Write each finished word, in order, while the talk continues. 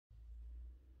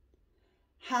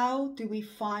How do we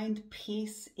find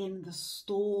peace in the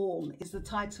storm is the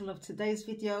title of today's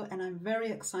video, and I'm very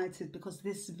excited because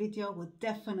this video will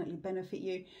definitely benefit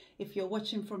you. If you're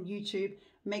watching from YouTube,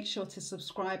 make sure to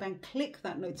subscribe and click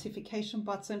that notification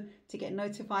button to get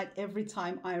notified every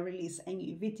time I release a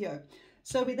new video.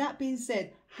 So with that being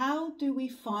said, how do we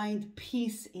find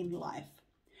peace in life?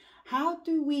 How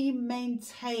do we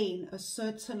maintain a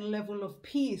certain level of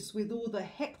peace with all the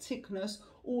hecticness,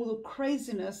 all the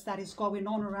craziness that is going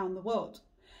on around the world?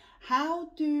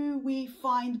 How do we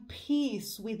find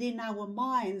peace within our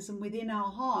minds and within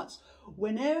our hearts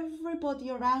when everybody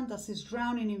around us is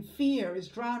drowning in fear, is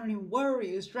drowning in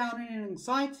worry, is drowning in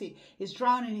anxiety, is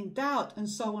drowning in doubt, and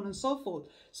so on and so forth?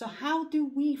 So how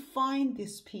do we find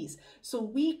this peace so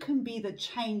we can be the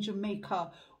change maker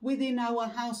within our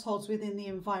households, within the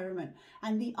environment?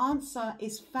 And the answer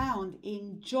is found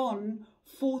in John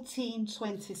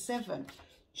 14:27.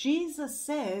 Jesus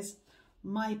says,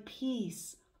 "My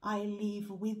peace I leave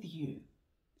with you.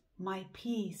 My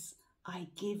peace I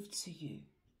give to you."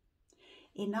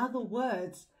 In other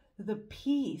words, the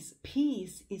peace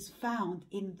is found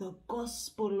in the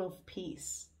gospel of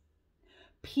peace.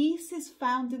 Peace is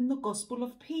found in the gospel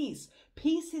of peace.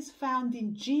 Peace is found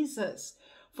in Jesus.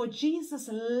 For Jesus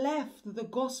left the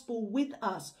gospel with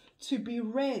us to be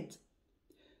read,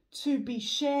 to be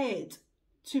shared,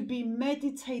 to be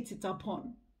meditated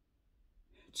upon,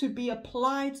 to be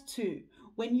applied to.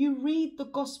 When you read the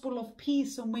gospel of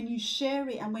peace and when you share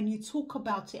it and when you talk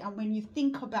about it and when you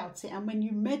think about it and when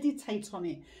you meditate on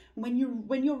it, when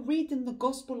you're reading the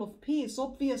gospel of peace,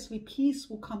 obviously peace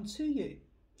will come to you.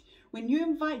 When you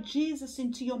invite Jesus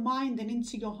into your mind and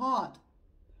into your heart,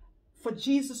 for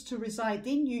Jesus to reside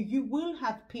in you, you will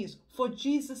have peace, for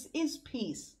Jesus is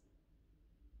peace.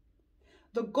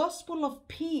 The gospel of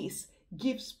peace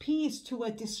gives peace to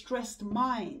a distressed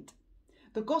mind.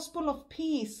 The gospel of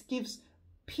peace gives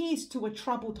peace to a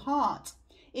troubled heart.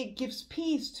 It gives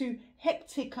peace to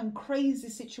hectic and crazy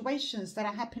situations that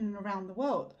are happening around the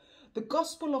world. The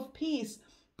gospel of peace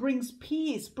brings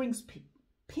peace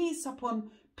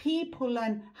upon people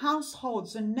and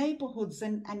households and neighborhoods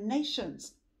and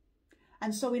nations.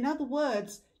 And so, in other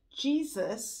words,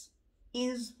 Jesus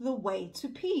is the way to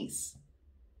peace.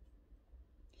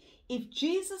 If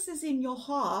Jesus is in your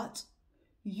heart,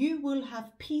 you will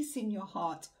have peace in your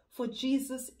heart, for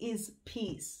Jesus is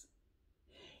peace.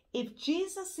 If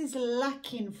Jesus is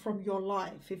lacking from your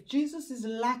life, if Jesus is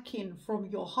lacking from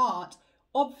your heart,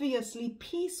 obviously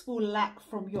peace will lack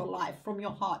from your life, from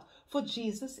your heart, for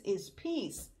Jesus is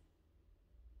peace.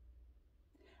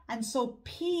 And so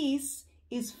peace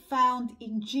is found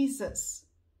in Jesus.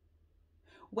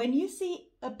 When you see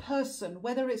a person,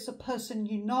 whether it's a person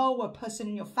you know, a person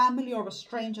in your family, or a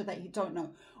stranger that you don't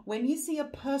know, when you see a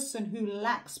person who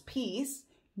lacks peace,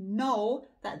 know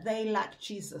that they lack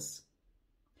Jesus.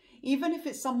 Even if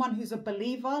it's someone who's a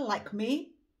believer like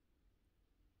me,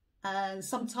 and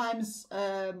sometimes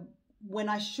when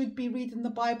I should be reading the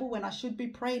Bible, when I should be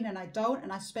praying and I don't,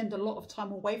 and I spend a lot of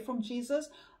time away from Jesus,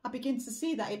 I begin to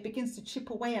see that it begins to chip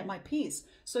away at my peace.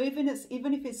 So even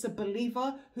if it's a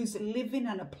believer who's living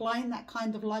and applying that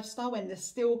kind of lifestyle and they're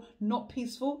still not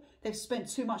peaceful, they've spent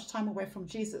too much time away from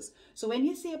Jesus. So when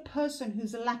you see a person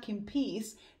who's lacking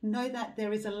peace, know that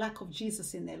there is a lack of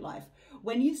Jesus in their life.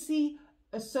 When you see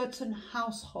a certain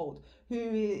household who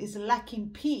is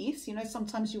lacking peace, you know,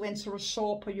 sometimes you enter a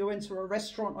shop or you enter a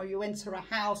restaurant or you enter a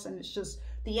house and it's just,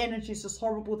 the energy is just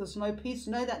horrible, there's no peace,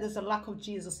 know that there's a lack of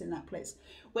Jesus in that place.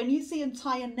 When you see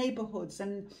entire neighborhoods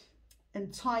and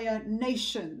entire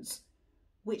nations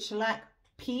which lack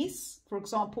peace, for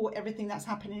example, everything that's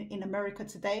happening in America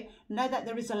today, know that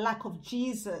there is a lack of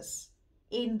Jesus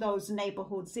in those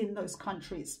neighborhoods, in those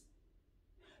countries.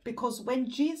 Because when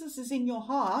Jesus is in your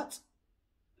heart,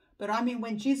 but I mean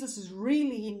when Jesus is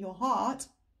really in your heart,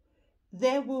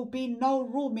 there will be no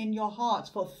room in your heart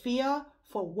for fear,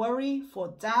 for worry, for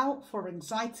doubt, for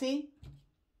anxiety.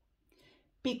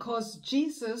 Because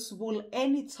Jesus will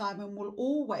anytime and will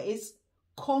always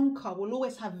conquer, will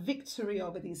always have victory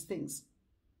over these things.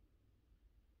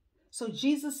 So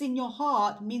Jesus in your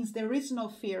heart means there is no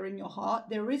fear in your heart,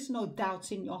 there is no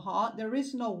doubt in your heart, there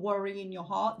is no worry in your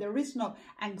heart, there is no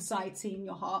anxiety in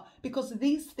your heart, because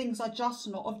these things are just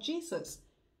not of Jesus.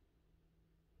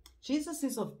 Jesus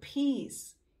is of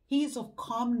peace, he is of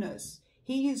calmness,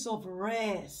 he is of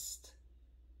rest,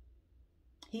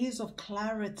 he is of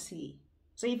clarity.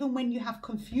 So even when you have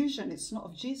confusion, it's not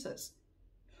of Jesus.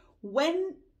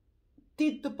 When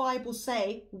did the Bible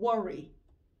say worry?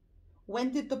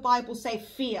 When did the Bible say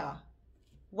fear?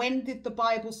 When did the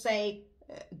Bible say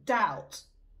doubt?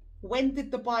 When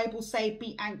did the Bible say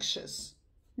be anxious?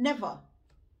 Never.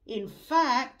 In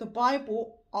fact, the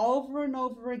Bible over and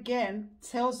over again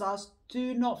tells us,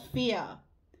 do not fear,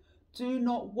 do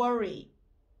not worry,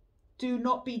 do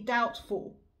not be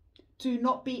doubtful, do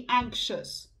not be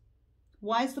anxious.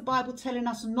 Why is the Bible telling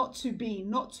us not to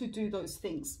do those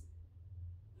things?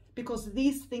 Because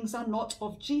these things are not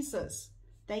of Jesus.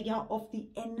 They are of the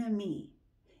enemy.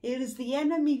 It is the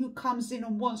enemy who comes in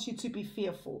and wants you to be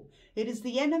fearful. It is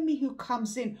the enemy who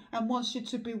comes in and wants you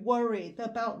to be worried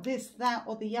about this, that,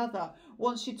 or the other,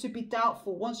 wants you to be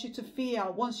doubtful, wants you to fear,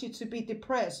 wants you to be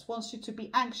depressed, wants you to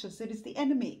be anxious. It is the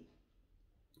enemy.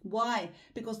 Why?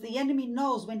 Because the enemy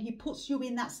knows when he puts you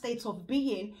in that state of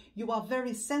being, you are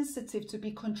very sensitive to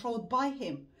be controlled by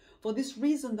him. For this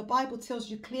reason, the Bible tells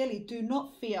you clearly, do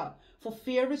not fear, for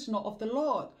fear is not of the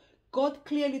Lord. God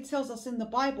clearly tells us in the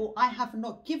Bible, I have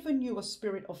not given you a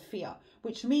spirit of fear,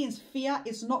 which means fear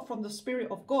is not from the Spirit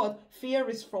of God. Fear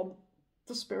is from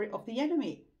the spirit of the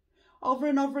enemy. Over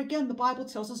and over again, the Bible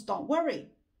tells us, don't worry,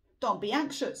 don't be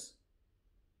anxious.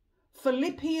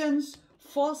 Philippians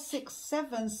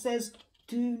 4:6-7 says,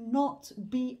 do not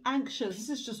be anxious. This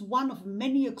is just one of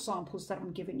many examples that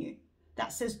I'm giving you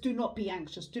that says, do not be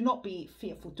anxious, do not be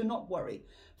fearful, do not worry.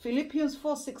 Philippians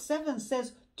 4:6-7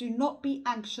 says, do not be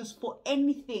anxious for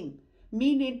anything,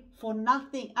 meaning for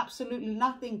nothing, absolutely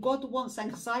nothing. God wants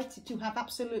anxiety to have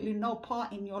absolutely no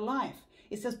part in your life.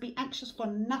 It says, be anxious for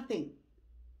nothing.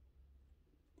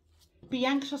 Be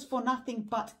anxious for nothing,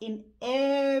 but in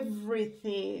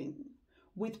everything,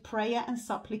 with prayer and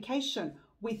supplication,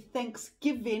 with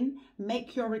thanksgiving,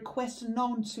 make your requests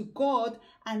known to God,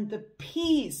 and the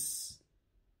peace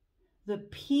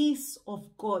of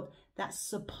God that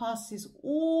surpasses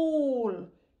all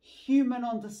human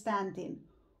understanding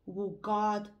will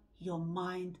guard your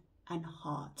mind and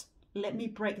heart. Let me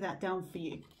break that down for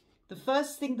you. The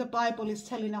first thing the Bible is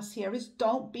telling us here is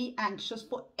don't be anxious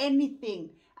for anything.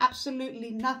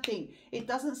 Absolutely nothing. It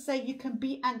doesn't say you can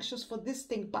be anxious for this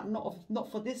thing, but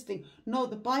not for this thing. No,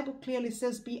 the Bible clearly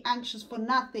says be anxious for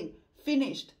nothing.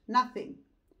 Finished. Nothing.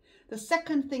 The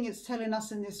second thing it's telling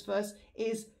us in this verse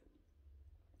is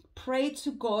pray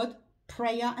to God,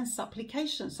 prayer and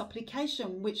supplication.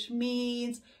 Supplication, which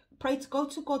means go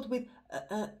to God with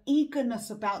eagerness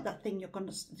about that thing you're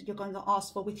going to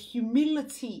ask for, with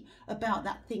humility about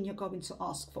that thing you're going to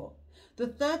ask for. The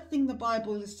third thing the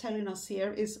Bible is telling us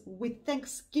here is with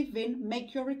thanksgiving,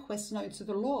 make your requests known to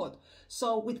the Lord.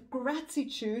 So with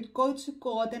gratitude, go to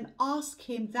God and ask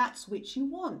him that which you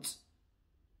want.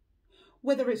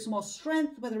 Whether it's more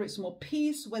strength, whether it's more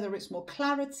peace, whether it's more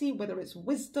clarity, whether it's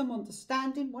wisdom,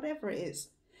 understanding, whatever it is.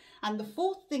 And the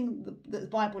fourth thing the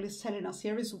Bible is telling us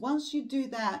here is once you do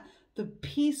that, the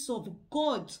peace of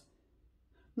God,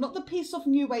 not the peace of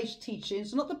New Age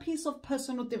teachings, not the peace of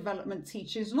personal development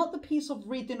teachings, not the peace of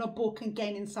reading a book and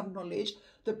gaining some knowledge,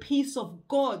 the peace of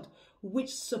God,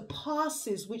 which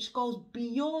surpasses, which goes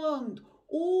beyond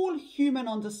all human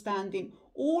understanding,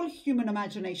 all human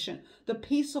imagination. The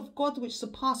peace of God, which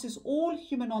surpasses all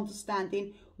human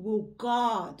understanding, will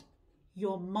guard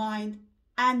your mind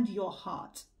and your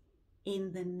heart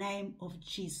in the name of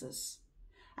Jesus.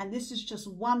 And this is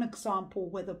just one example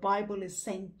where the Bible is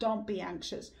saying, don't be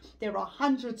anxious. There are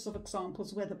hundreds of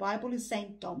examples where the Bible is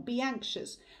saying, don't be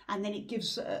anxious. And then it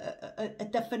gives a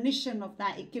definition of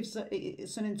that.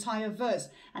 It's an entire verse.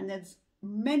 And there's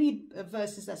many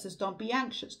verses that says, don't be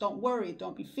anxious, don't worry,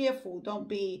 don't be fearful, don't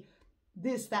be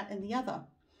this, that, and the other.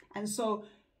 And so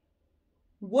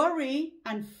worry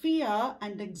and fear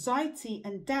and anxiety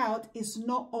and doubt is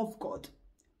not of God.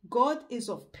 God is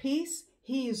of peace.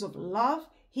 He is of love.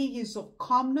 He is of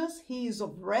calmness. He is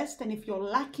of rest. And if you're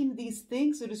lacking these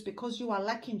things, it is because you are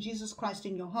lacking Jesus Christ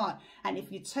in your heart. And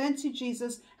if you turn to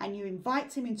Jesus and you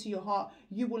invite him into your heart,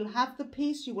 you will have the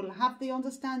peace, you will have the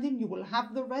understanding, you will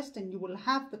have the rest, and you will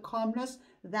have the calmness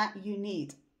that you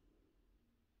need.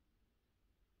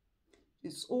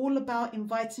 It's all about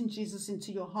inviting Jesus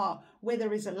into your heart. Where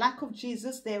there is a lack of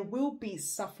Jesus, there will be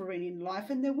suffering in life,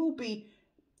 and there will be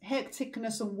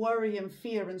hecticness and worry and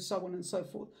fear and so on and so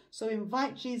forth. So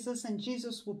invite Jesus and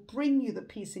Jesus will bring you the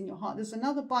peace in your heart. There's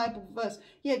another Bible verse.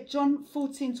 John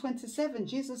 14:27.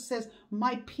 Jesus says,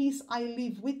 my peace I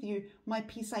leave with you, my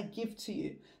peace I give to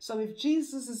you. So if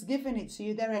Jesus is giving it to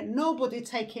you, there ain't nobody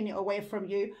taking it away from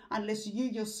you unless you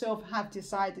yourself have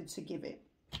decided to give it.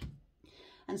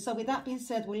 And so with that being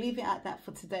said, we'll leave it at that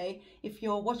for today. If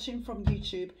you're watching from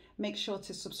YouTube, make sure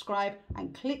to subscribe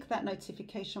and click that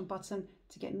notification button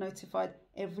to get notified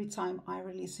every time I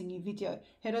release a new video.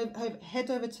 Head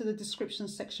over to the description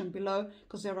section below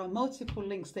because there are multiple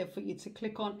links there for you to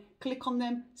click on. Click on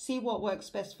them, see what works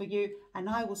best for you, and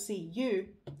I will see you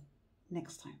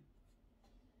next time.